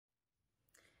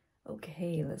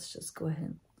Okay, let's just go ahead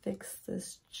and fix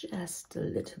this just a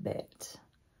little bit.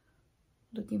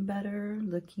 Looking better,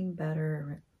 looking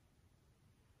better.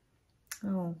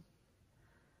 Oh,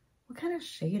 what kind of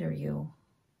shade are you?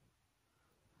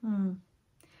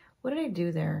 What did I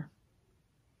do there?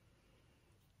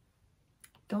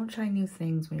 Don't try new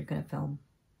things when you're gonna film.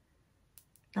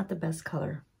 Not the best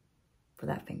color for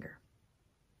that finger.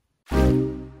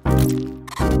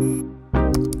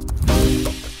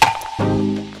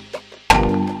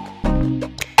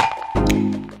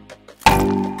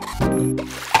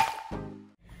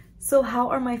 So how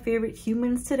are my favorite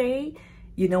humans today?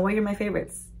 You know why you're my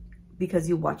favorites? Because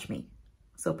you watch me.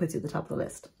 So it puts you at the top of the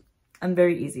list. I'm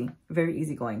very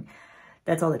easygoing.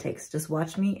 That's all it takes. Just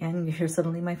watch me and you're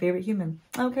suddenly my favorite human.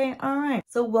 Okay, all right.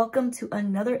 So welcome to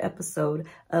another episode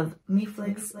of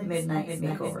Me-Flix Midnight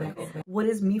Makeover. What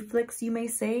is Me-Flix, you may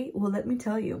say? Well, let me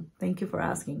tell you. Thank you for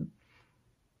asking.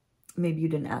 Maybe you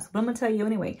didn't ask, but I'm gonna tell you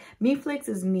anyway. Me-Flix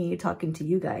is me talking to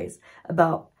you guys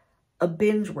about a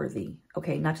binge-worthy,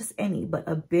 okay, not just any, but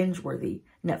a binge-worthy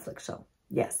Netflix show.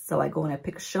 Yes, so I go and I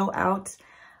pick a show out.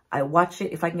 I watch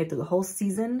it. If I can get through the whole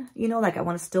season, you know, like I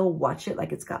want to still watch it,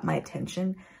 like it's got my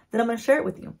attention, then I'm going to share it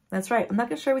with you. That's right. I'm not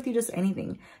going to share with you just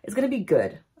anything. It's going to be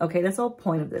good. Okay, that's the whole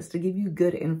point of this, to give you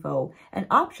good info and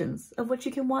options of what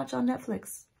you can watch on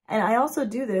Netflix. And I also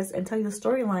do this and tell you the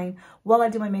storyline while I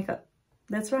do my makeup.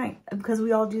 That's right, because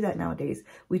we all do that nowadays.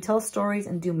 We tell stories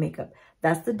and do makeup.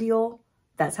 That's the deal.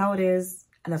 That's how it is.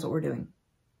 And that's what we're doing.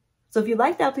 So if you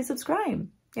like that, please subscribe.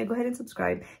 Yeah, go ahead and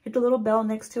subscribe. Hit the little bell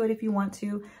next to it if you want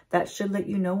to. That should let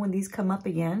you know when these come up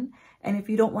again. And if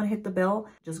you don't want to hit the bell,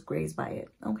 just graze by it,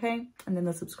 okay? And then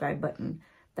the subscribe button,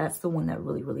 that's the one that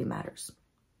really matters.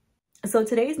 So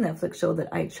today's Netflix show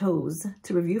that I chose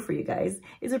to review for you guys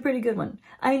is a pretty good one.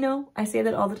 I know, I say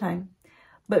that all the time.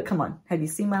 But come on, have you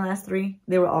seen my last three?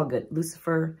 They were all good.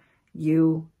 Lucifer,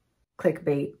 You,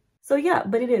 Clickbait. So yeah,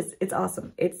 but it's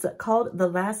awesome. It's called The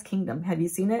Last Kingdom. Have you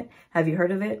seen it? Have you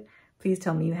heard of it? Please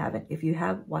tell me you haven't. If you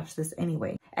have, watch this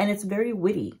anyway. And it's very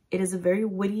witty. It is a very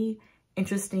witty,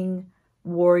 interesting,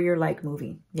 warrior-like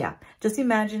movie. Yeah. Just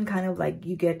imagine kind of like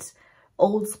you get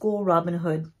old school Robin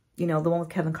Hood, you know, the one with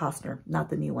Kevin Costner, not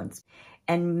the new ones.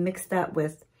 And mix that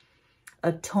with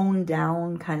a toned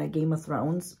down kind of Game of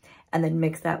Thrones. And then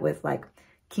mix that with like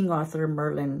King Arthur,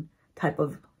 Merlin type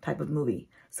of movie.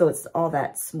 So it's all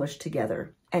that smushed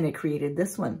together. And it created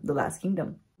this one, The Last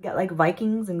Kingdom. Got like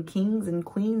Vikings and kings and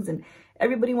queens and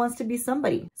everybody wants to be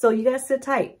somebody. So you guys sit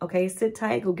tight, okay? Sit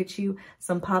tight. Go get you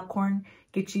some popcorn.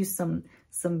 Get you some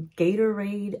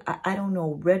Gatorade. I don't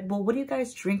know, Red Bull. What do you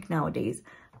guys drink nowadays?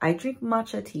 I drink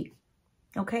matcha tea,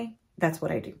 okay? That's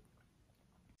what I do.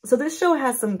 So this show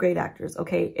has some great actors,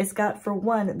 okay? It's got, for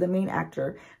one, the main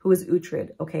actor, who is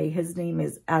Uhtred, okay? His name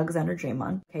is Alexander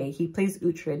Draymond, okay? He plays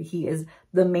Uhtred. He is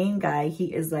the main guy. He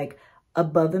is like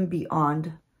above and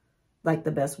beyond like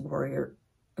the best warrior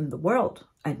in the world.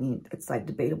 I mean, it's like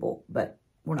debatable, but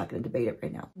we're not going to debate it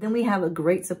right now. Then we have a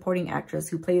great supporting actress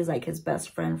who plays like his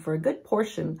best friend for a good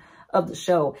portion of the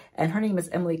show. And her name is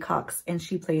Emily Cox, and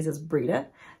she plays as Brita.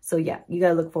 So yeah, you got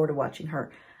to look forward to watching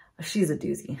her. She's a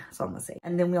doozy, that's all I'm going to say.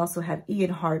 And then we also have Ian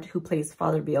Hart, who plays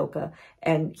Father Bioka,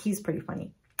 and he's pretty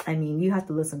funny. I mean, you have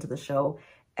to listen to the show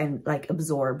and like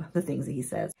absorb the things that he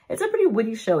says. It's a pretty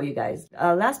witty show, you guys.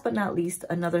 Last but not least,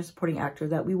 another supporting actor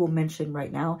that we will mention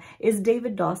right now is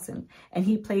David Dawson, and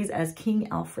he plays as King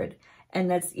Alfred. And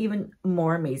that's even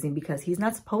more amazing because he's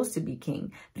not supposed to be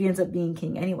king, but he ends up being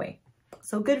king anyway.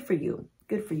 So good for you.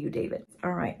 Good for you, David.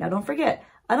 All right, now don't forget,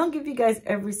 I don't give you guys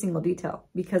every single detail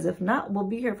because if not, we'll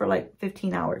be here for like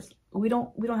 15 hours. We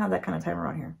don't have that kind of time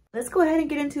around here. Let's go ahead and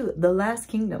get into The Last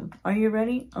Kingdom. Are you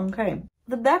ready? Okay.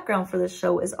 The background for this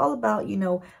show is all about, you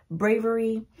know,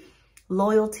 bravery,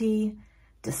 loyalty,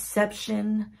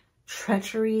 deception,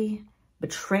 treachery,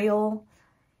 betrayal,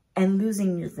 and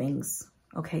losing your things.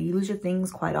 Okay, you lose your things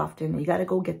quite often and you got to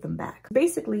go get them back.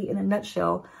 Basically, in a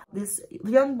nutshell, this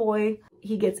young boy,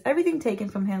 he gets everything taken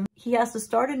from him. He has to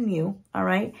start anew, all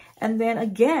right? And then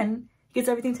again, he gets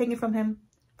everything taken from him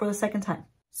for the second time.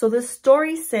 So the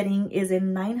story setting is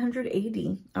in 900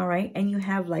 AD, all right? And you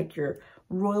have like your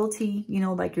royalty, you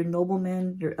know, like your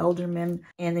noblemen, your eldermen,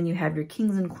 and then you have your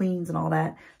kings and queens and all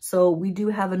that. So we do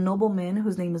have a nobleman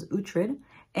whose name is Uhtred,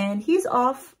 and he's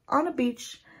off on a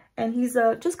beach, and he's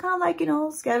just kind of like, you know,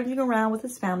 scavenging around with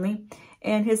his family.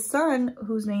 And his son,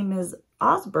 whose name is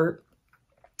Osbert,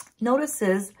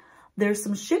 notices there's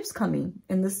some ships coming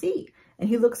in the sea. And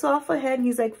he looks off ahead and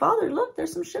he's like, Father, look,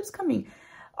 there's some ships coming.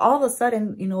 All of a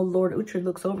sudden, you know, Lord Uhtred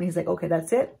looks over and he's like, okay,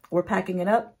 that's it. We're packing it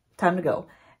up. Time to go.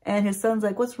 And his son's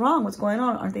like, what's wrong? What's going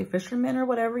on? Aren't they fishermen or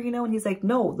whatever, you know? And he's like,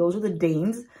 no, those are the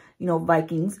Danes, you know,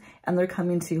 Vikings, and they're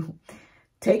coming to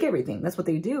take everything. That's what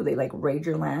they do. They like raid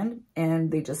your land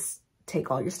and they just take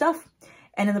all your stuff.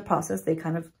 And in the process, they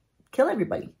kind of kill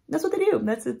everybody. That's what they do.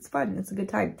 It's fun. It's a good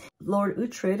time. Lord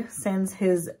Uhtred sends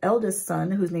his eldest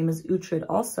son, whose name is Uhtred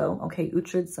also. Okay,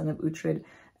 Uhtred, son of Uhtred,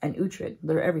 and Uhtred.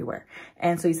 They're everywhere.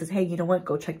 And so he says, hey, you know what?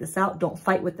 Go check this out. Don't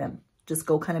fight with them. Just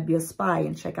go kind of be a spy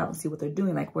and check out and see what they're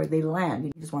doing, like where they land.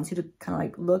 He just wants you to kind of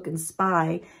like look and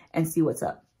spy and see what's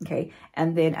up. Okay.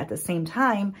 And then at the same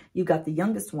time, you got the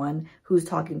youngest one who's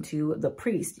talking to the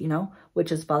priest, you know,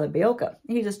 which is Father Beoka.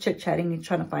 And he's just chit-chatting. He's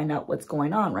trying to find out what's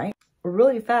going on, right?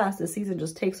 Really fast, the season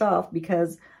just takes off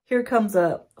because here comes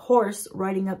a horse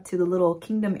riding up to the little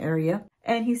kingdom area.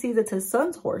 And he sees it's his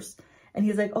son's horse. And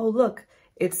he's like, oh, look,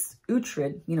 it's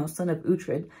Uhtred, you know, son of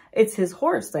Uhtred. It's his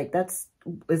horse. Like,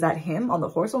 is that him on the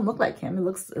horse? It don't look like him. It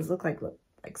looks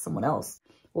like someone else.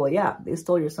 Well, yeah, they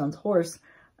stole your son's horse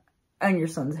and your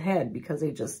son's head because they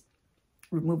just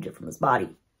removed it from his body.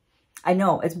 I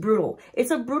know, it's brutal. It's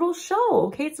a brutal show,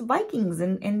 okay? It's Vikings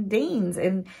and Danes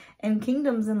and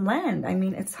kingdoms and land. I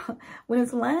mean, when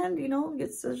it's land, you know,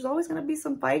 there's always going to be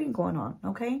some fighting going on,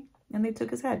 okay? And they took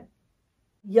his head.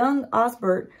 Young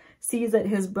Osbert sees that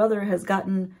his brother has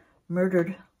gotten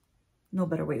murdered. No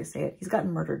better way to say it. He's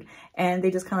gotten murdered. And they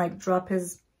just kind of like drop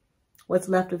what's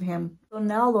left of him. So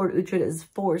now Lord Uhtred is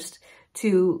forced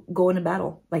to go into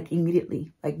battle, like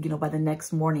immediately, like, you know, by the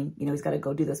next morning, you know, he's got to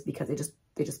go do this because they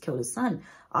just killed his son.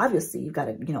 Obviously, you've got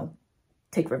to, you know,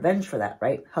 take revenge for that,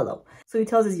 right? Hello. So he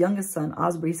tells his youngest son,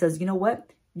 Osbert, he says, you know what?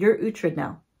 You're Uhtred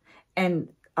now. And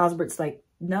Osbert's like,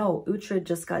 no, Uhtred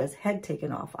just got his head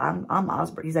taken off. I'm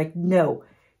Osbert. He's like, no,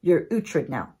 you're Uhtred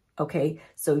now. Okay.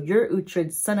 So you're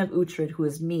Uhtred, son of Uhtred, who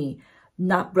is me,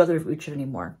 not brother of Uhtred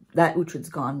anymore. That Uhtred's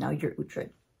gone. Now you're Uhtred.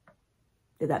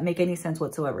 Did that make any sense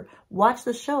whatsoever? Watch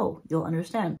the show. You'll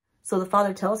understand. So the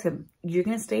father tells him, you're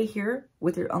going to stay here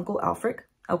with your uncle Alfric,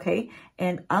 okay?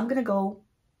 And I'm going to go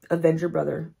avenge your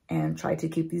brother and try to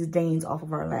keep these Danes off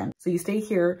of our land. So you stay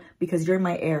here because you're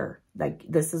my heir. Like,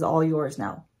 this is all yours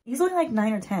now. He's only like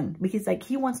 9 or 10 because like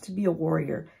he wants to be a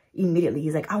warrior immediately.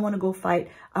 He's like, I want to go fight.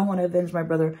 I want to avenge my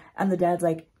brother. And the dad's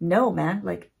like, no, man.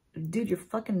 Like, dude, you're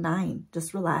fucking 9.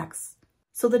 Just relax.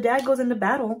 So the dad goes into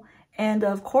battle. And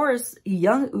of course,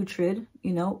 young Uhtred,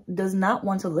 you know, does not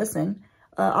want to listen.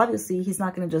 Obviously, he's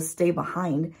not going to just stay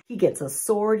behind. He gets a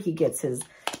sword. He gets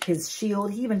his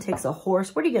shield. He even takes a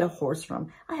horse. Where did he get a horse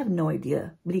from? I have no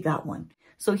idea, but he got one.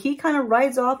 So he kind of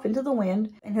rides off into the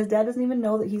wind, and his dad doesn't even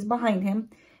know that he's behind him.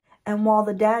 And while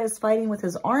the dad is fighting with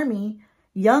his army,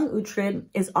 young Uhtred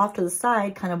is off to the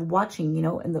side, kind of watching, you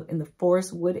know, in the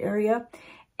forest wood area.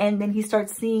 And then he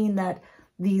starts seeing that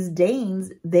these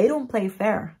Danes, they don't play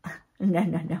fair.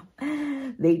 No.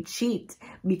 They cheat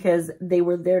because they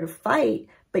were there to fight,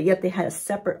 but yet they had a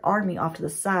separate army off to the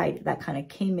side that kind of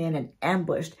came in and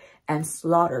ambushed and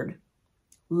slaughtered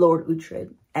Lord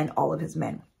Uhtred and all of his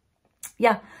men.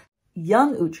 Yeah,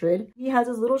 young Uhtred, he has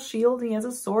his little shield, he has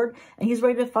a sword, and he's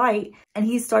ready to fight, and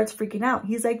he starts freaking out.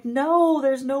 He's like, no,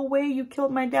 there's no way you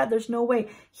killed my dad. There's no way.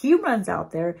 He runs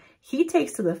out there. He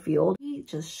takes to the field. He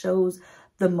just shows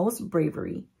the most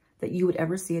bravery that you would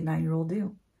ever see a 9-year-old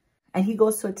do. And he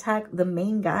goes to attack the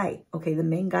main guy, okay, the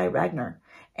main guy, Ragnar.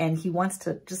 And he wants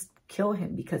to just kill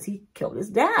him because he killed his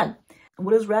dad. And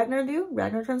what does Ragnar do?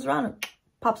 Ragnar turns around and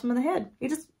pops him in the head. He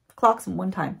just clocks him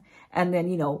one time. And then,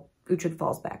 you know, Uhtred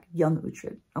falls back. Young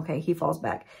Uhtred, okay, he falls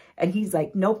back. And he's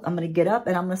like, nope, I'm going to get up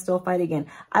and I'm going to still fight again.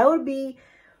 I would be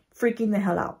freaking the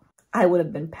hell out. I would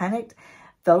have been panicked,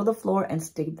 fell to the floor, and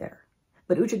stayed there.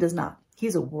 But Uhtred does not.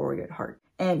 He's a warrior at heart.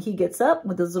 And he gets up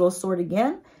with his little sword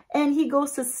again, and he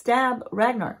goes to stab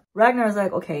Ragnar. Ragnar's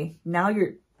like, okay, now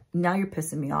you're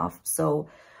pissing me off. So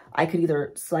I could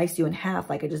either slice you in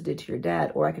half like I just did to your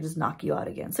dad, or I could just knock you out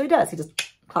again. So he does. He just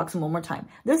clocks him one more time.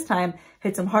 This time,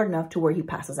 hits him hard enough to where he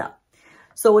passes out.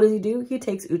 So what does he do? He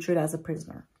takes Uhtred as a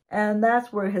prisoner. And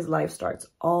that's where his life starts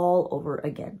all over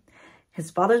again. His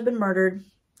father's been murdered.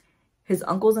 His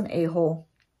uncle's an a-hole.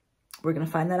 We're going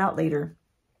to find that out later.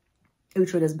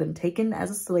 Uhtred has been taken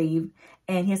as a slave,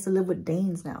 and he has to live with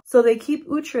Danes now. So they keep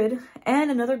Uhtred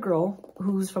and another girl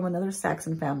who's from another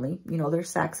Saxon family. You know, they're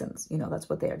Saxons. You know, that's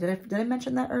what they are. Did I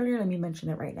mention that earlier? Let me mention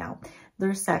it right now.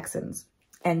 They're Saxons,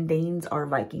 and Danes are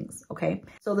Vikings, okay?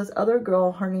 So this other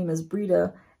girl, her name is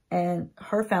Brida, and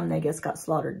her family, I guess, got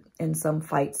slaughtered in some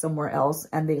fight somewhere else,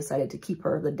 and they decided to keep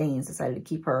her. The Danes decided to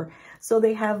keep her. So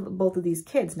they have both of these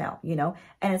kids now, you know?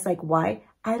 And it's like, why?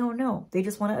 I don't know. They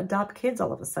just want to adopt kids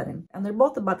all of a sudden. And they're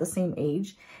both about the same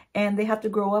age and they have to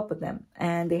grow up with them.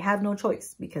 And they have no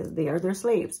choice because they are their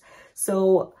slaves.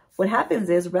 So what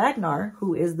happens is Ragnar,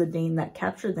 who is the Dane that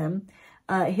captured them,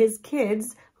 his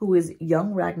kids, who is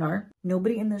young Ragnar,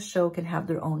 nobody in this show can have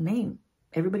their own name.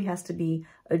 Everybody has to be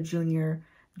a junior,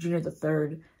 junior the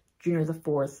third, junior the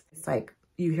fourth. It's like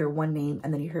you hear one name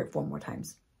and then you hear it 4 more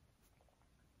times.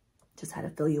 Just had to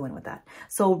fill you in with that.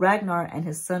 So Ragnar and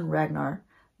his son Ragnar,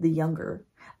 the younger,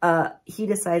 he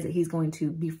decides that he's going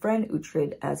to befriend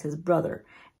Uhtred as his brother.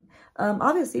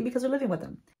 Obviously, because they're living with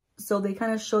him. So they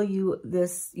kind of show you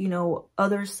this, you know,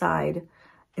 other side.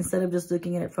 Instead of just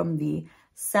looking at it from the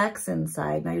Saxon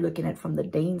side, now you're looking at it from the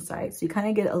Dane side. So you kind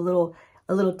of get a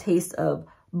little taste of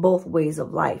both ways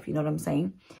of life. You know what I'm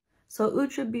saying? So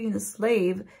Uhtred, being a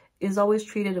slave, is always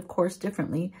treated, of course,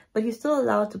 differently. But he's still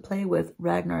allowed to play with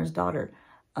Ragnar's daughter.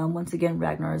 Once again,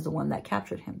 Ragnar is the one that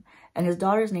captured him. And his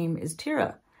daughter's name is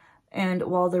Thyra. And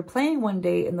while they're playing one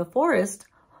day in the forest,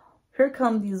 here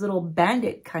come these little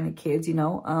bandit kind of kids, you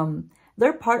know.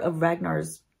 They're part of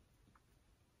Ragnar's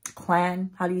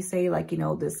clan. How do you say? Like, you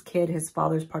know, this kid, his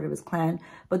father's part of his clan.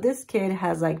 But this kid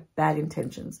has, like, bad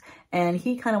intentions. And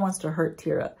he kind of wants to hurt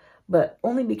Thyra. But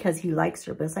only because he likes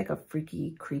her. But it's like a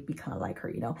freaky, creepy kind of like her,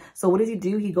 you know. So what does he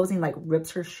do? He goes and, like,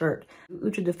 rips her shirt.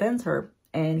 Uhtred defends her.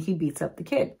 And he beats up the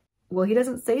kid. Well, he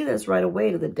doesn't say this right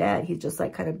away to the dad. He's just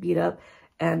like kind of beat up.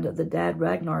 And the dad,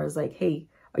 Ragnar, is like, hey,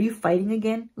 are you fighting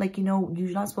again? Like, you know,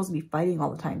 you're not supposed to be fighting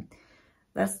all the time.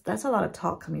 That's a lot of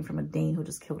talk coming from a Dane who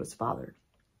just killed his father.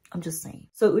 I'm just saying.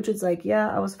 So Uhtred's like,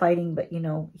 yeah, I was fighting. But, you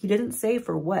know, he didn't say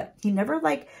for what. He never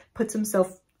like puts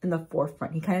himself in the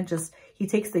forefront. He kind of just, he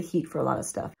takes the heat for a lot of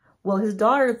stuff. Well, his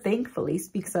daughter, thankfully,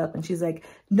 speaks up. And she's like,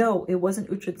 no, it wasn't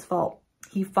Uhtred's fault.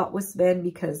 He fought with Sven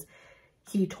because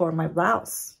he tore my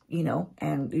blouse, you know,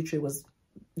 and Uhtred was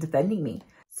defending me.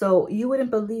 So you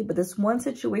wouldn't believe, but this one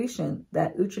situation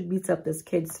that Uhtred beats up this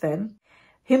kid, Sven,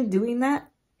 him doing that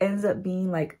ends up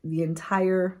being like the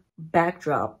entire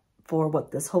backdrop for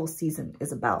what this whole season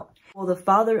is about. Well, the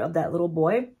father of that little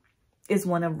boy is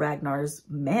one of Ragnar's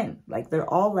men. Like they're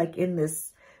all like in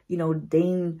this, you know,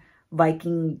 Dane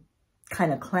Viking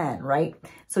kind of clan, right?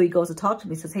 So he goes to talk to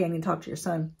me, says, hey, I need to talk to your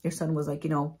son. Your son was like, you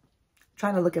know,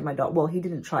 trying to look at my daughter. Well, he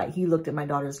didn't try. He looked at my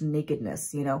daughter's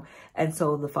nakedness, you know. And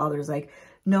so the father's like,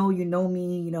 no, you know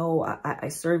me, you know, I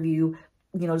serve you,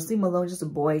 you know, just leave him alone, just a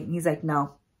boy. And he's like,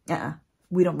 no,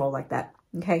 we don't roll like that.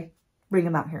 Okay, bring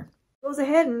him out here. Goes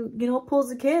ahead and, you know, pulls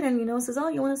the kid and, you know, says, oh,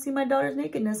 you want to see my daughter's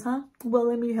nakedness, huh? Well,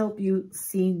 let me help you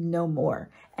see no more.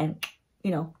 And,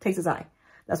 you know, takes his eye.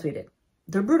 That's what he did.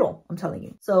 They're brutal, I'm telling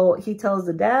you. So he tells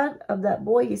the dad of that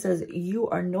boy, he says, you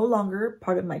are no longer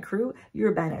part of my crew.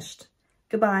 You're banished.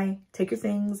 Goodbye. Take your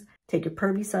things. Take your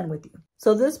pervy son with you.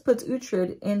 So this puts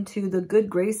Uhtred into the good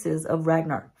graces of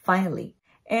Ragnar, finally.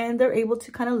 And they're able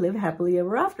to kind of live happily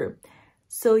ever after.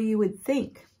 So you would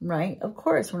think, right? Of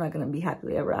course, we're not going to be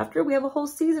happily ever after. We have a whole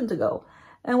season to go.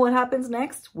 And what happens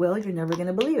next? Well, you're never going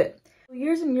to believe it.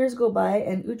 Years and years go by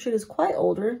and Uhtred is quite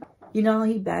older. You know how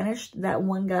he banished that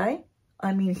one guy?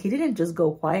 I mean, he didn't just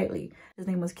go quietly. His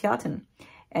name was Jourdanton.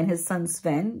 And his son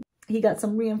Sven, he got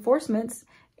some reinforcements.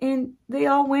 And they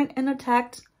all went and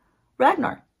attacked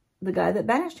Ragnar, the guy that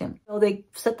banished him. So they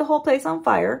set the whole place on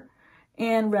fire.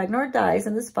 And Ragnar dies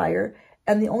in this fire.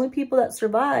 And the only people that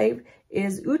survive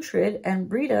is Uhtred and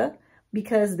Brita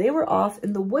because they were off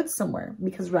in the woods somewhere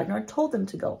because Ragnar told them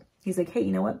to go. He's like, hey,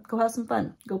 you know what? Go have some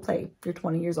fun. Go play. You're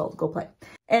 20 years old. Go play.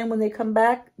 And when they come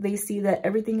back, they see that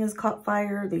everything has caught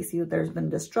fire. They see that there's been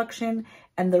destruction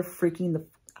and they're freaking the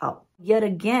out. Yet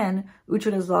again,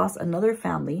 Uhtred has lost another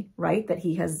family, right? That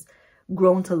he has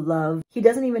grown to love. He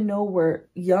doesn't even know where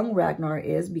young Ragnar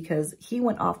is because he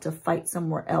went off to fight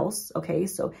somewhere else. Okay,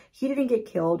 so he didn't get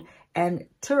killed. And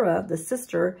Thyra, the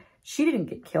sister, she didn't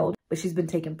get killed, but she's been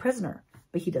taken prisoner.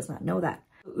 But he does not know that.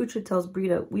 Uhtred tells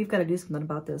Brita, we've got to do something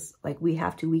about this. Like, we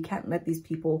have to. We can't let these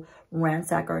people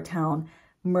ransack our town,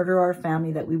 murder our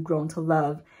family that we've grown to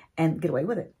love, and get away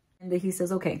with it. And he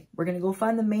says, okay, we're going to go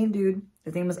find the main dude.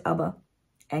 His name is Ubba,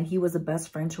 and he was the best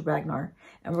friend to Ragnar.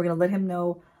 And we're going to let him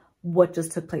know what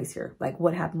just took place here, like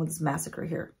what happened with this massacre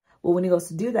here. Well, when he goes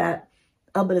to do that,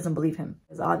 Ubba doesn't believe him.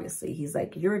 Because obviously, he's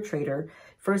like, you're a traitor.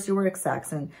 First, you were a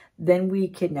Saxon. Then we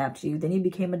kidnapped you. Then you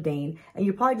became a Dane. And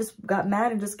you probably just got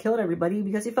mad and just killed everybody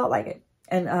because you felt like it.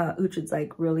 And Uhtred's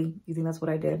like, really? You think that's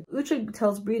what I did? Uhtred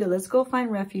tells Brita, let's go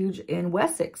find refuge in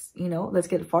Wessex. You know, let's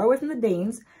get far away from the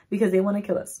Danes because they want to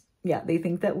kill us. Yeah, they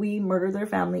think that we murdered their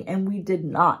family and we did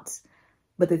not.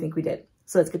 But they think we did.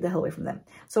 So let's get the hell away from them.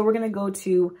 So we're going to go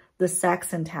to the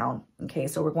Saxon town. Okay,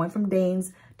 so we're going from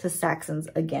Danes to Saxons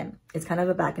again. It's kind of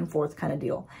a back and forth kind of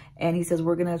deal. And he says,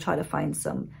 we're going to try to find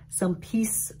some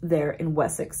peace there in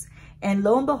Wessex. And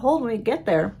lo and behold, when we get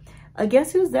there,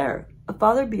 guess who's there?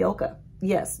 Father Bioka.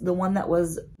 Yes, the one that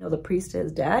was, you know, the priest to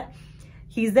his dad.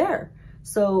 He's there.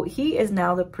 So he is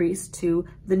now the priest to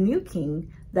the new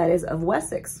king that is of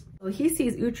Wessex. So he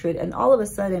sees Uhtred, and all of a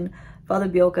sudden, Father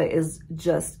Bioka is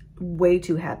just way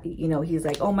too happy. You know, he's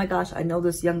like, oh my gosh, I know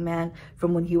this young man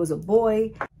from when he was a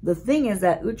boy. The thing is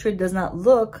that Uhtred does not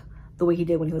look the way he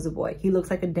did when he was a boy. He looks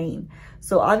like a Dane.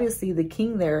 So obviously the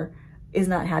king there is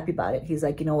not happy about it. He's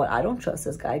like, you know what? I don't trust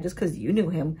this guy. Just because you knew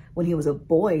him when he was a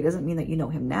boy doesn't mean that you know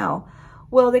him now.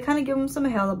 Well, they kind of give him some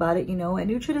hell about it, you know,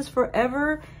 and Uhtred is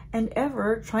forever and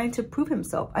ever trying to prove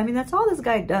himself. I mean, that's all this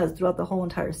guy does throughout the whole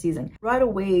entire season. Right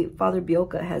away, Father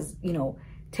Bioka has, you know,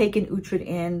 taken Uhtred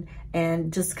in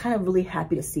and just kind of really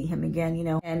happy to see him again, you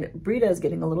know. And Brita is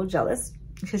getting a little jealous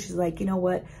because she's like, you know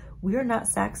what? We are not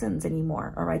Saxons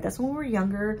anymore, all right? That's when we were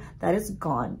younger. That is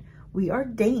gone. We are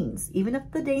Danes. Even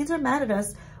if the Danes are mad at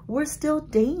us, we're still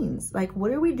Danes. Like,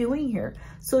 what are we doing here?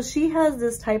 So she has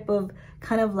this type of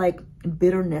kind of like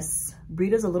bitterness.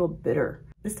 Brita's a little bitter.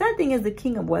 The sad thing is the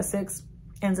king of Wessex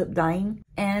ends up dying,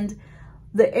 and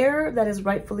the heir that is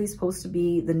rightfully supposed to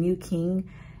be the new king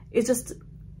is just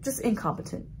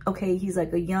incompetent. Okay, he's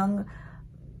like a young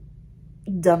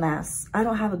dumbass. I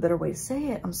don't have a better way to say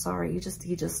it. I'm sorry. He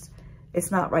just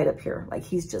it's not right up here. Like,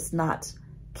 he's just not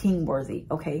king worthy.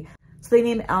 Okay, so they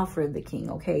name Alfred the king.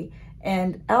 Okay,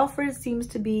 and Alfred seems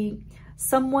to be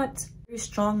somewhat very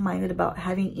strong-minded about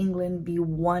having England be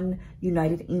one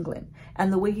united England.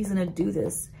 And the way he's going to do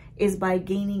this is by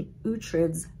gaining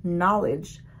Uhtred's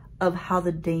knowledge of how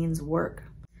the Danes work.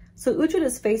 So Uhtred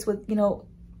is faced with, you know,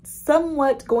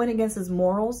 somewhat going against his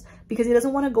morals because he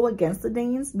doesn't want to go against the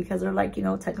Danes because they're like, you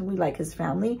know, technically like his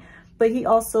family. But he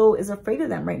also is afraid of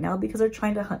them right now because they're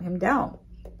trying to hunt him down.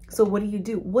 So what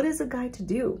do? What is a guy to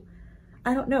do?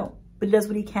 I don't know, but he does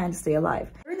what he can to stay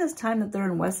alive. During this time that they're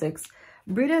in Wessex,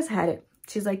 Brita has had it.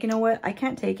 She's like, you know what? I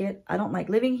can't take it. I don't like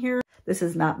living here. This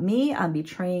is not me. I'm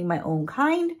betraying my own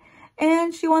kind.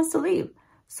 And she wants to leave.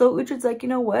 So Uhtred's like, you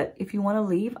know what? If you want to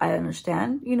leave, I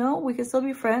understand. You know, we can still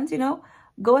be friends, you know.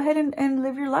 Go ahead and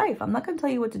live your life. I'm not going to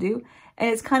tell you what to do. And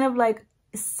it's kind of like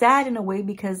sad in a way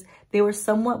because they were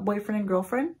somewhat boyfriend and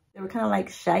girlfriend. They were kind of like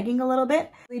shagging a little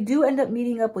bit. They do end up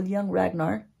meeting up with young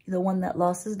Ragnar, the one that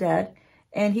lost his dad.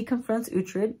 And he confronts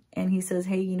Uhtred and he says,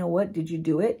 hey, you know what? Did you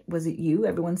do it? Was it you?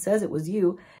 Everyone says it was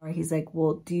you. He's like,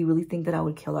 well, do you really think that I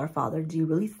would kill our father? Do you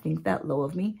really think that low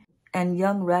of me? And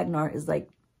young Ragnar is like,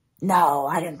 no,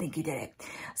 I didn't think you did it.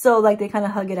 So like they kind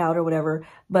of hug it out or whatever.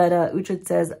 But Uhtred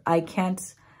says, I can't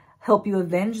help you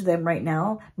avenge them right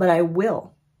now, but I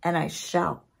will and I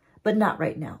shall. But not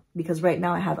right now, because right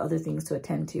now I have other things to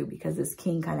attend to because this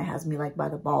king kind of has me like by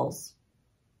the balls.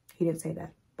 He didn't say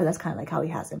that. But that's kind of like how he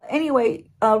has him. Anyway,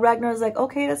 Ragnar's like,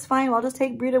 okay, that's fine. I'll just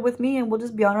take Brita with me and we'll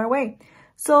just be on our way.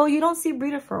 So you don't see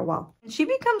Brita for a while. She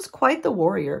becomes quite the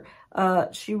warrior.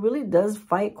 She really does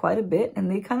fight quite a bit. And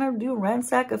they kind of do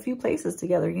ransack a few places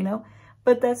together, you know.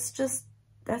 But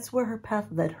that's where her path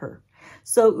led her.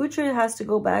 So Uhtred has to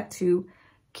go back to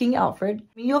King Alfred. I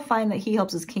mean, you'll find that he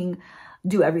helps his king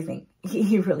do everything.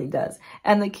 He really does.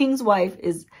 And the king's wife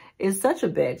is such a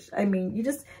bitch. I mean,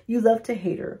 you love to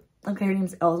hate her. Okay, her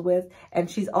name's Elswith, and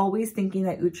she's always thinking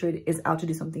that Uhtred is out to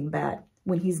do something bad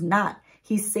when he's not.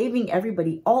 He's saving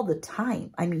everybody all the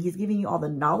time. I mean, he's giving you all the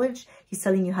knowledge. He's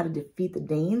telling you how to defeat the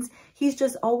Danes. He's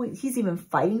even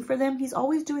fighting for them. He's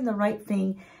always doing the right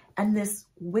thing. And this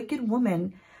wicked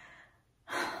woman,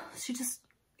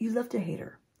 you love to hate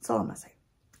her. That's all I'm gonna say.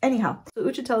 Anyhow, so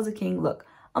Uhtred tells the king, look,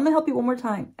 I'm gonna help you one more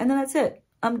time, and then that's it.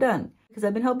 I'm done. Because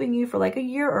I've been helping you for like a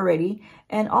year already.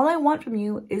 And all I want from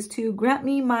you is to grant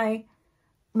me my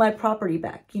property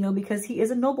back, you know, because he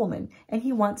is a nobleman and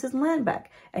he wants his land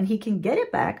back and he can get it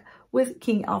back with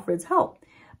King Alfred's help.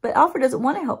 But Alfred doesn't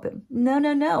want to help him. No,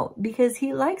 no, no, because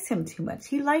he likes him too much.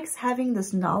 He likes having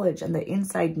this knowledge and the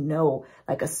inside know,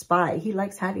 like a spy. He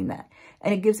likes having that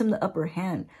and it gives him the upper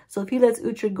hand. So if he lets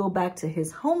Uhtred go back to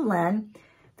his homeland,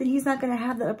 then he's not going to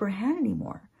have the upper hand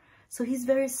anymore. So he's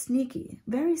very sneaky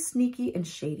and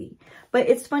shady. But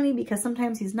it's funny because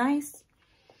sometimes he's nice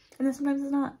and then sometimes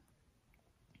he's not.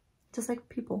 Just like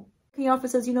people. King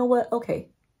Alfred says, you know what? Okay,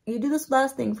 you do this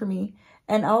last thing for me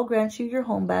and I'll grant you your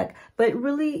home back. But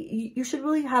really, you should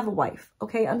really have a wife.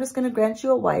 Okay, I'm just going to grant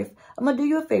you a wife. I'm going to do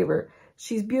you a favor.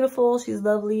 She's beautiful. She's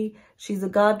lovely. She's the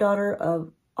goddaughter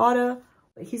of Otta.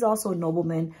 He's also a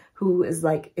nobleman who is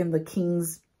like in the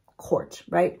king's court,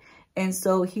 right? And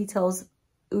so he tells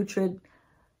Uhtred,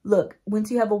 look,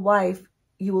 once you have a wife,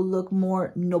 you will look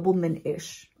more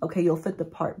nobleman-ish. Okay, you'll fit the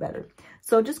part better.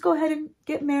 So just go ahead and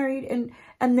get married, and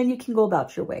then you can go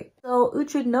about your way. So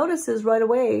Uhtred notices right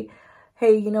away,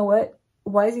 hey, you know what?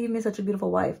 Why is he giving me such a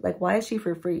beautiful wife? Like, why is she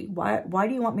for free? Why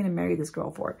do you want me to marry this girl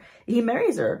for? He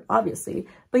marries her, obviously,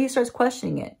 but he starts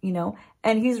questioning it, you know,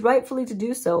 and he's rightfully to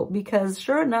do so, because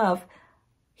sure enough,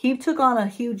 he took on a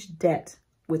huge debt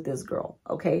with this girl,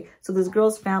 okay? So this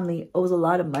girl's family owes a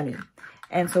lot of money.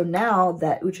 And so now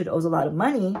that Uhtred owes a lot of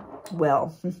money,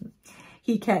 well,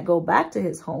 he can't go back to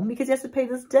his home because he has to pay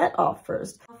this debt off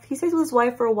first. He stays with his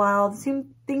wife for a while.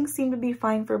 Things seem to be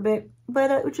fine for a bit, but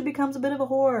Uhtred becomes a bit of a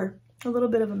whore. A little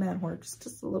bit of a man whore,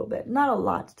 just a little bit. Not a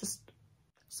lot, just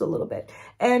a little bit.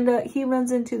 And he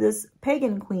runs into this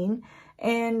pagan queen,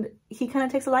 and he kind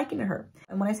of takes a liking to her.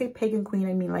 And when I say pagan queen,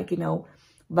 I mean like, you know,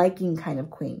 Viking kind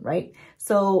of queen, right?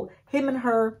 So him and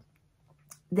her,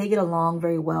 they get along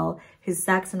very well. His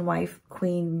Saxon wife,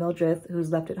 Queen Mildred,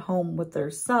 who's left at home with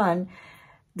their son,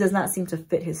 does not seem to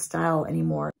fit his style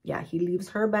anymore. Yeah, he leaves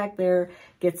her back there,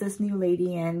 gets this new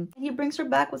lady in, and he brings her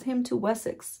back with him to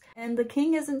Wessex. And the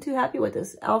king isn't too happy with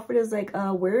this. Alfred is like,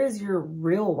 where is your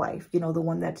real wife? You know, the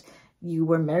one that you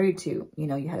were married to, you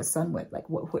know, you had a son with. Like,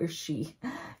 where's she?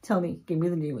 Tell me, give me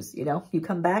the news, you know? You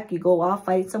come back, you go off,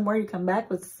 fight somewhere, you come back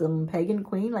with some pagan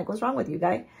queen. Like, what's wrong with you,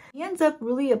 guy? He ends up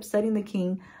really upsetting the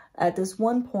king at this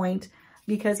one point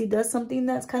because he does something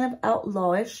that's kind of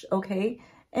outlawish, okay?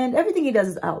 And everything he does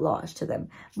is outlawish to them.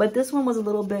 But this one was a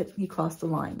little bit, he crossed the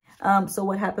line. So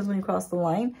what happens when you cross the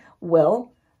line?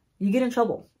 Well, you get in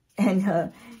trouble.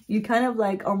 And you kind of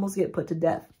like almost get put to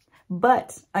death.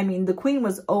 But, I mean, the queen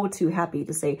was oh too happy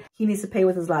to say he needs to pay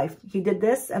with his life. He did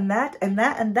this and that and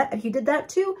that and that. And he did that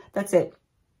too. That's it.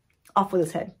 Off with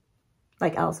his head.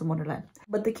 Like Alice in Wonderland.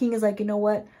 But the king is like, you know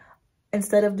what?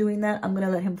 Instead of doing that, I'm going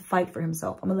to let him fight for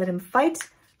himself. I'm going to let him fight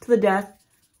to the death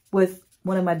with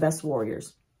one of my best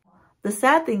warriors. The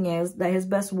sad thing is that his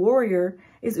best warrior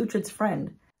is Uhtred's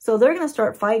friend. So they're going to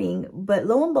start fighting, but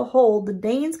lo and behold, the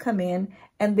Danes come in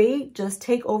and they just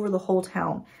take over the whole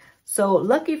town. So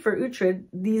lucky for Uhtred,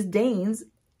 these Danes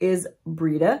is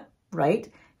Breda,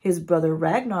 right? His brother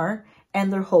Ragnar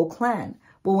and their whole clan.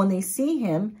 Well, when they see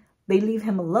him, they leave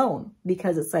him alone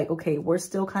because it's like, okay, we're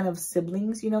still kind of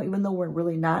siblings, you know, even though we're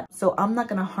really not. So I'm not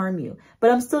going to harm you, but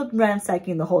I'm still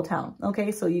ransacking the whole town.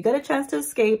 Okay, so you got a chance to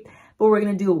escape, but we're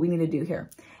going to do what we need to do here.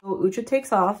 So Uhtred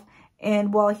takes off,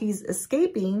 and while he's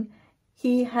escaping,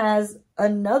 he has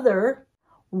another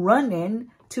run-in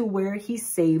to where he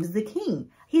saves the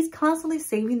king. He's constantly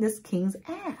saving this king's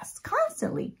ass,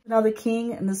 constantly. Now the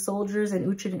king and the soldiers and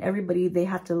Uhtred and everybody, they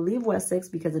have to leave Wessex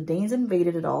because the Danes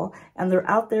invaded it all. And they're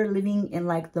out there living in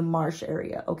like the marsh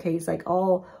area, okay? It's like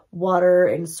all water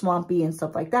and swampy and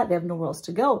stuff like that. They have nowhere else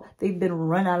to go. They've been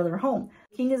run out of their home.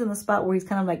 The king is in the spot where he's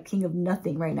kind of like king of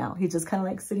nothing right now. He's just kind of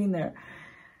like sitting there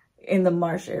in the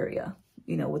marsh area,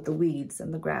 you know, with the weeds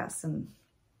and the grass and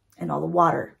all the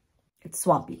water. It's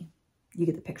swampy. You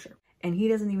get the picture. And he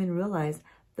doesn't even realize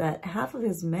that half of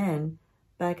his men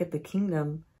back at the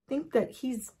kingdom think that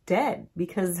he's dead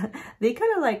because they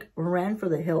kind of like ran for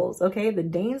the hills, okay? The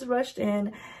Danes rushed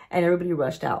in and everybody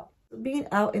rushed out. Being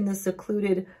out in the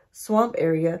secluded swamp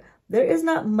area, there is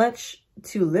not much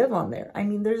to live on there. I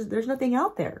mean, there's nothing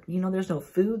out there. You know, there's no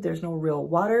food, there's no real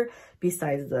water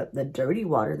besides the dirty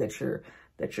water that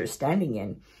you're standing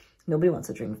in. Nobody wants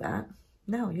to drink that.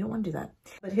 No, you don't want to do that.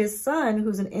 But his son,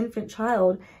 who's an infant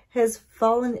child, has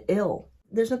fallen ill.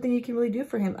 There's nothing you can really do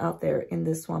for him out there in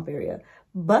this swamp area.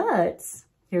 But,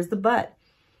 here's the but.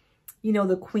 You know,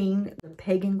 the queen, the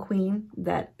pagan queen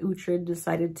that Uhtred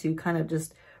decided to kind of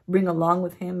just bring along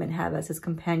with him and have as his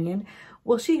companion.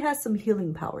 Well, she has some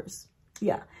healing powers.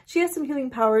 Yeah, she has some healing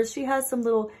powers. She has some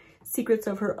little secrets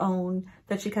of her own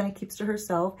that she kind of keeps to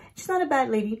herself. She's not a bad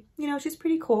lady. You know, she's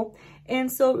pretty cool. And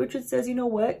so Uhtred says, you know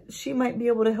what? She might be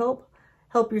able to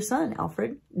help your son,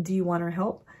 Alfred. Do you want her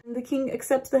help? And the king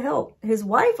accepts the help. His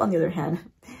wife, on the other hand,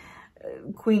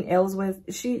 Queen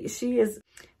Elswith, she is,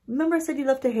 remember I said you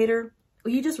love to hate her?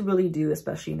 Well, you just really do,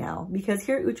 especially now. Because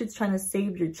here Uhtred's trying to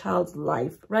save your child's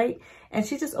life, right? And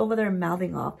she's just over there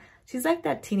mouthing off. She's like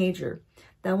that teenager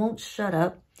that won't shut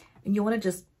up. And you want to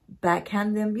just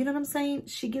backhand them. You know what I'm saying?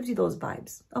 She gives you those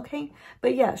vibes, okay?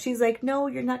 But yeah, she's like, no,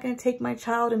 you're not going to take my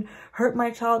child and hurt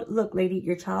my child. Look, lady,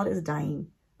 your child is dying,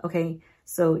 okay?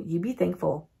 So you be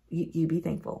thankful. You be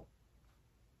thankful.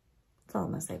 That's all I'm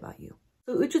going to say about you.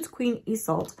 So Uhtred's queen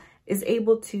Iseult is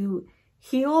able to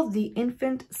heal the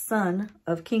infant son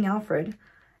of King Alfred.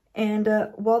 And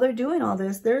while they're doing all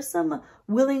this, there's some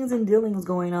willings and dealings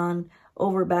going on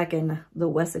over back in the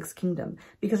Wessex kingdom.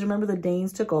 Because remember, the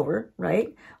Danes took over,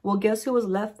 right? Well, guess who was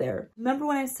left there? Remember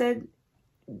when I said,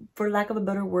 for lack of a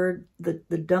better word, the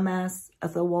dumbass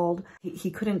Ethelwald,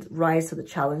 he couldn't rise to the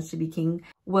challenge to be king?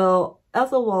 Well,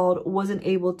 Ethelwald wasn't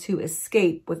able to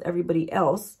escape with everybody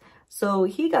else, so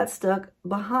he got stuck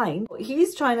behind.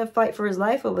 He's trying to fight for his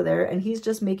life over there, and he's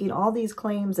just making all these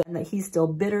claims and that he's still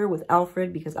bitter with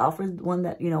Alfred because Alfred's the one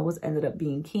that, you know, was ended up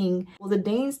being king. Well, the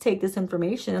Danes take this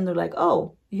information and they're like,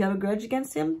 oh, you have a grudge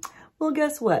against him? Well,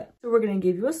 guess what? So we're going to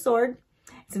give you a sword.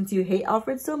 Since you hate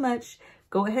Alfred so much,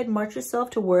 go ahead and march yourself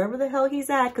to wherever the hell he's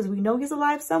at, because we know he's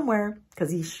alive somewhere,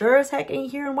 because he sure as heck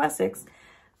ain't here in Wessex.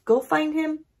 Go find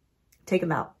him, take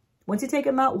him out. Once you take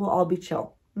him out, we'll all be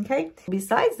chill, okay?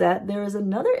 Besides that, there is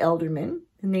another alderman.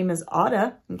 His name is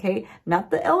Otta, okay?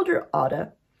 Not the elder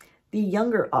Otta, the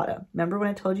younger Otta. Remember when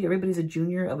I told you everybody's a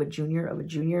junior of a junior of a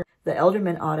junior? The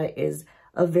alderman Otta is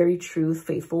a very true,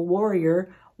 faithful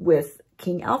warrior with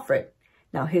King Alfred.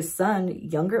 Now, his son,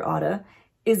 younger Otta,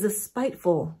 is a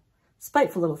spiteful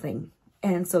little thing.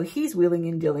 And so he's wheeling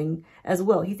and dealing as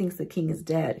well. He thinks the king is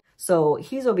dead. So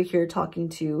he's over here talking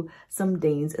to some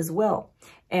Danes as well.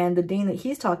 And the Dane that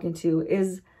he's talking to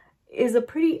is a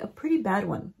pretty bad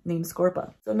one named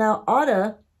Scorpa. So now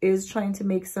Otta is trying to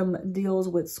make some deals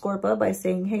with Scorpa by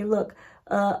saying, hey, look,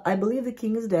 I believe the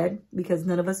king is dead because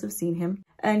none of us have seen him.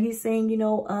 And he's saying, you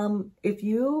know, if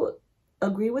you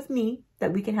agree with me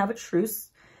that we can have a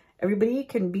truce, everybody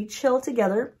can be chill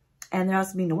together, and there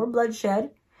has to be no more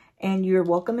bloodshed, and you're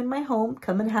welcome in my home.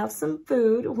 Come and have some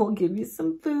food. We'll give you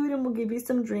some food and we'll give you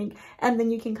some drink, and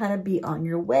then you can kind of be on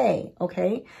your way,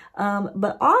 okay?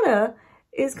 But Otta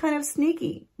is kind of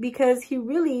sneaky because he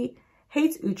really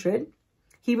hates Uhtred.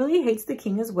 He really hates the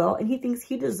king as well, and he thinks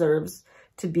he deserves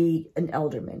to be an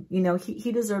alderman. You know,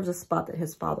 he deserves a spot that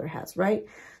his father has, right?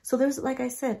 So there's, like I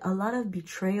said, a lot of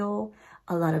betrayal,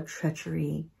 a lot of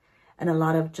treachery, and a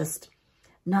lot of just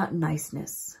not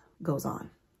niceness goes on,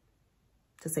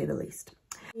 to say the least.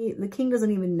 The king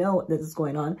doesn't even know this is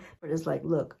going on, but it's like,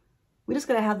 look, we just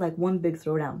gotta have like one big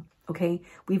throwdown, okay?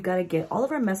 We've got to get all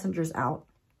of our messengers out,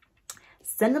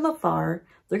 send them afar.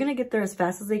 They're gonna get there as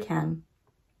fast as they can,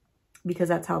 because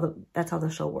that's how the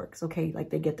show works, okay?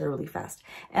 Like, they get there really fast,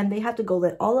 and they have to go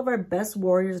let all of our best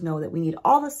warriors know that we need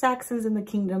all the Saxons in the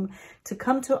kingdom to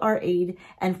come to our aid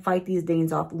and fight these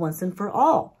Danes off once and for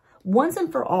all. Once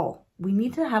and for all. We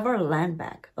need to have our land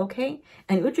back, okay?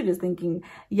 And Uhtred is thinking,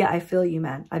 yeah, I feel you,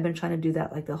 man. I've been trying to do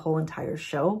that like the whole entire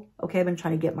show, okay? I've been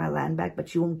trying to get my land back,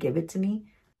 but you won't give it to me.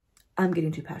 I'm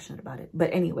getting too passionate about it.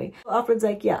 But anyway, Alfred's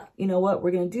like, yeah, you know what? We're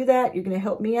going to do that. You're going to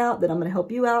help me out. Then I'm going to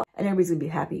help you out. And everybody's going to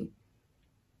be happy.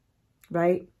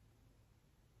 Right?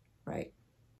 Right.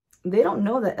 They don't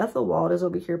know that Ethelwald is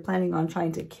over here planning on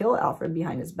trying to kill Alfred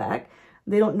behind his back.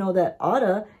 They don't know that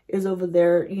Otta is over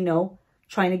there, you know,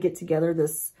 trying to get together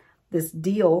this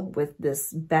deal with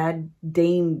this bad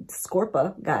Dane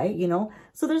Scorpa guy, you know?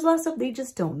 So there's a lot of stuff they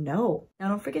just don't know. Now,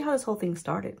 don't forget how this whole thing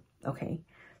started, okay?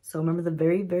 So remember the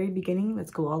very, very beginning.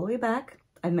 Let's go all the way back.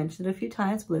 I mentioned it a few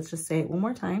times, but let's just say it one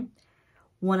more time.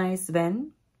 One-Eye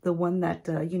Sven, the one that,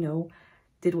 you know,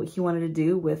 did what he wanted to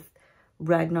do with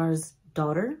Ragnar's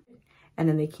daughter. And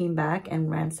then they came back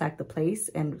and ransacked the place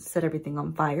and set everything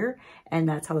on fire. And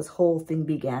that's how this whole thing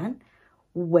began.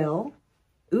 Well,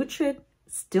 Uhtred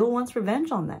still wants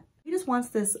revenge on that. He just wants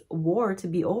this war to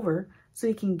be over so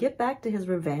he can get back to his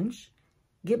revenge,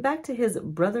 get back to his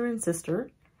brother and sister,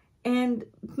 and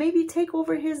maybe take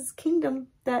over his kingdom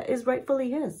that is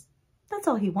rightfully his. That's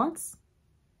all he wants.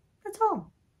 That's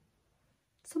all.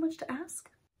 So much to ask.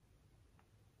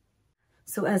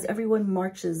 So as everyone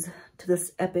marches to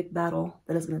this epic battle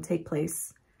that is going to take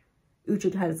place,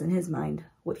 Uhtred has in his mind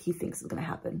what he thinks is going to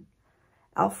happen.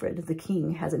 Alfred, the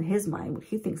king, has in his mind what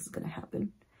he thinks is going to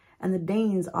happen. And the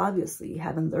Danes obviously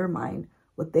have in their mind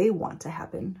what they want to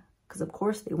happen. Because of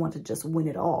course they want to just win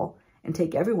it all and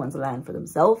take everyone's land for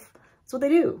themselves. That's what they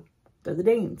do. They're the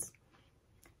Danes.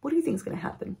 What do you think is going to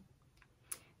happen?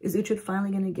 Is Uhtred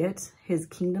finally going to get his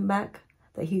kingdom back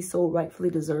that he so rightfully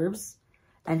deserves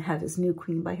and have his new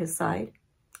queen by his side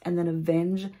and then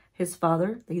avenge his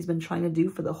father that he's been trying to do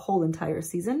for the whole entire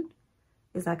season?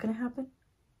 Is that going to happen?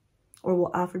 Or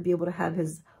will Alfred be able to have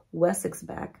his Wessex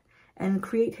back and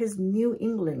create his New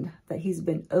England that he's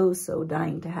been oh so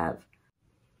dying to have?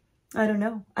 I don't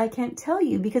know. I can't tell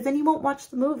you because then you won't watch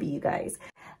the movie, you guys.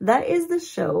 That is the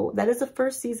show. That is the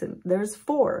first season. There's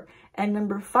 4 and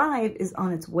number 5 is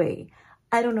on its way.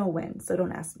 I don't know when, so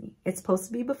don't ask me. It's supposed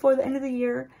to be before the end of the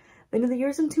year. The end of the year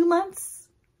is in 2 months.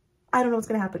 I don't know what's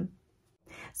going to happen.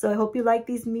 So I hope you like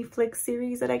these Me-Flix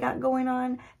series that I got going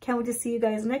on. Can't wait to see you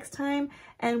guys next time,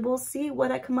 and we'll see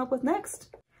what I come up with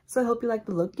next. So I hope you like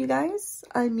the look, you guys.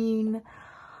 I mean,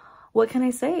 what can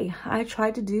I say? I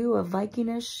tried to do a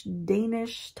Vikingish,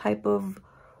 Danish type of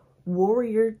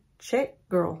warrior chick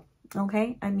girl,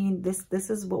 okay? I mean, this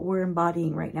is what we're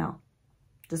embodying right now.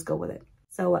 Just go with it.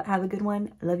 So have a good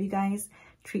one. I love you guys.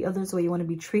 Treat others the way you want to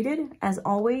be treated. As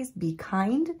always, be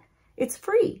kind. It's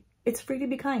free. It's free to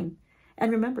be kind.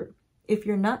 And remember, if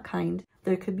you're not kind,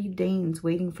 there could be Danes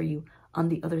waiting for you on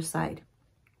the other side.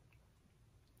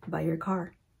 By your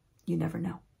car. You never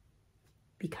know.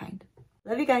 Be kind.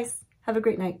 Love you guys. Have a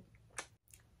great night.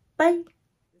 Bye.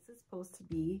 This is supposed to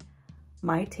be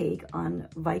my take on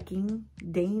Viking,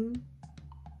 Dane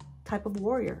type of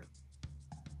warrior.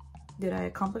 Did I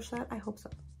accomplish that? I hope so.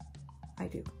 I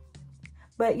do.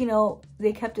 But, you know,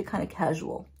 they kept it kind of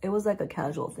casual. It was like a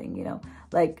casual thing, you know,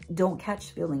 like don't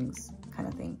catch feelings kind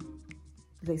of thing.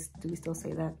 Do we still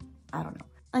say that? I don't know.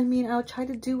 I mean, I'll try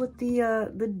to do with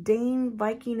the Dane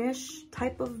Viking-ish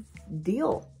type of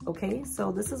deal. Okay,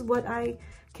 so this is what I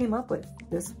came up with.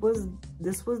 This was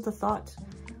the thought.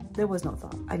 There was no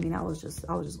thought. I mean, I was just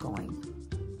going.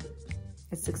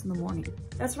 It's 6 in the morning.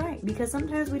 That's right, because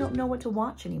sometimes we don't know what to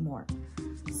watch anymore.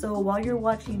 So while you're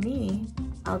watching me,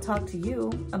 I'll talk to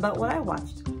you about what I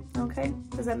watched. Okay?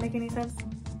 Does that make any sense?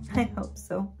 I hope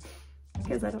so.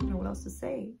 Because I don't know what else to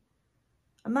say.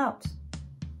 I'm out.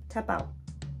 Tap out.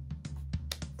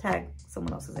 Tag.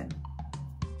 Someone else is in.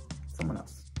 Someone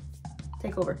else.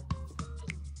 Take over.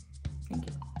 Thank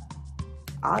you.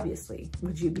 Obviously.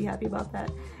 Would you be happy about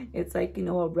that? It's like, you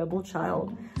know, a rebel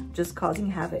child just causing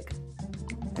havoc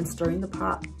and stirring the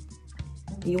pot.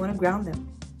 You want to ground them,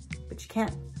 but you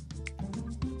can't.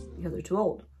 Because they're too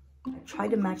old. I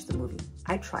tried to match the movie.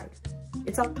 I tried.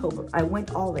 It's October. I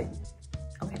went all in.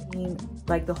 Okay. I mean,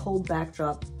 like the whole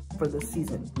backdrop for the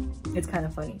season. It's kind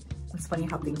of funny. It's funny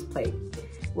how things play.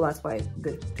 Well, that's why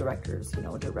good directors, you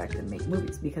know, direct and make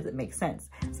movies, because it makes sense.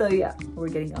 So yeah, we're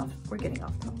getting off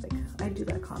topic. I do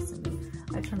that constantly.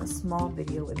 I turn a small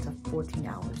video into 14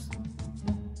 hours.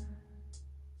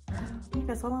 I think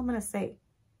that's all I'm gonna say.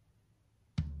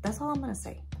 That's all I'm gonna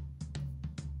say.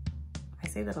 I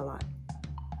say that a lot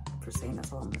for saying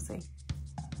that's all I'm gonna say.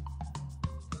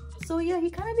 So yeah, he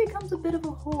kind of becomes a bit of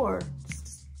a whore.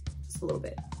 Just a little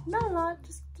bit. Not a lot,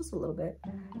 just a little bit.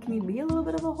 Can you be a little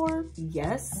bit of a whore?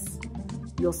 Yes.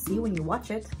 You'll see when you watch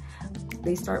it.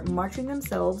 They start marching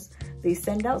themselves. They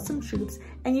send out some troops,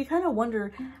 and you kind of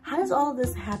wonder, how does all of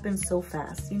this happen so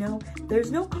fast? You know,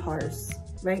 there's no cars,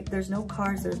 right? There's no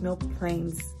cars, there's no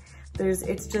planes.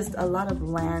 It's just a lot of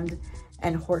land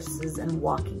and horses and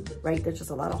walking, right? There's just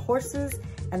a lot of horses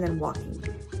and then walking.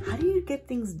 How do you get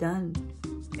things done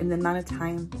in the amount of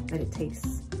time that it takes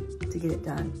to get it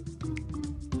done?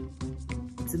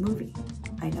 It's a movie.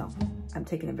 I know. I'm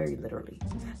taking it very literally.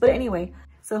 But anyway,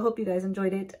 so I hope you guys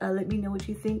enjoyed it. Let me know what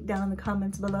you think down in the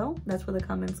comments below. That's where the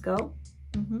comments go.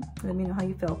 Let me know how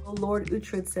you feel. Oh, Lord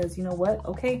Uhtred says, you know what?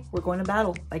 Okay, we're going to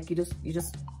battle. Like you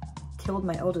just killed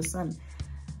my eldest son.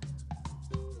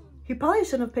 He probably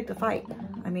shouldn't have picked a fight.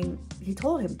 I mean, he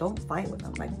told him, don't fight with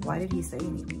him. Like, why did he say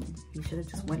anything? He should have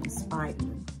just went and spied.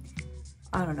 And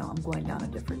I don't know. I'm going down a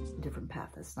different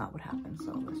path. That's not what happened.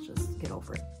 So let's just get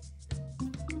over it.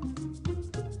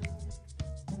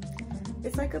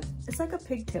 It's like a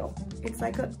pigtail. It's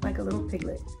like a little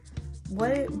piglet.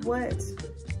 What?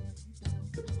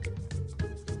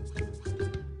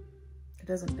 It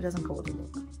doesn't go with the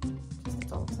look.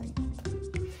 That's all I'm saying.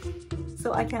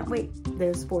 So I can't wait.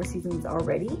 There's 4 seasons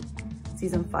already.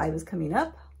 Season 5 is coming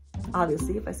up.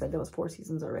 Obviously, if I said there was 4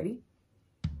 seasons already,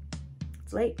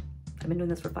 it's late. I've been doing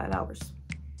this for 5 hours.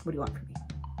 What do you want from me?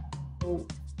 Oh,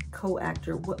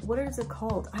 co-actor. What is it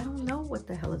called? I don't know what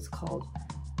the hell it's called.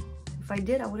 If I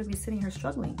did, I wouldn't be sitting here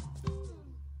struggling.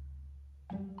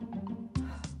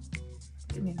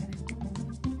 Give me a minute.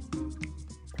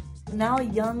 Now a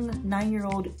young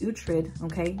 9-year-old Uhtred,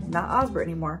 okay? Not Osbert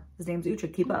anymore. His name's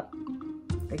Uhtred. Keep up.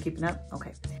 Are you keeping up?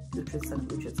 Okay. Uhtred, son of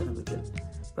Uhtred, son of Uhtred.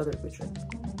 Brother Uhtred.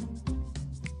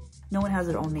 No one has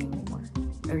their own name anymore.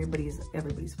 Everybody's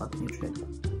fucking Uhtred.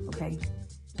 Okay?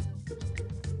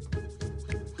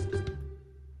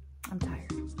 I'm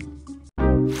tired.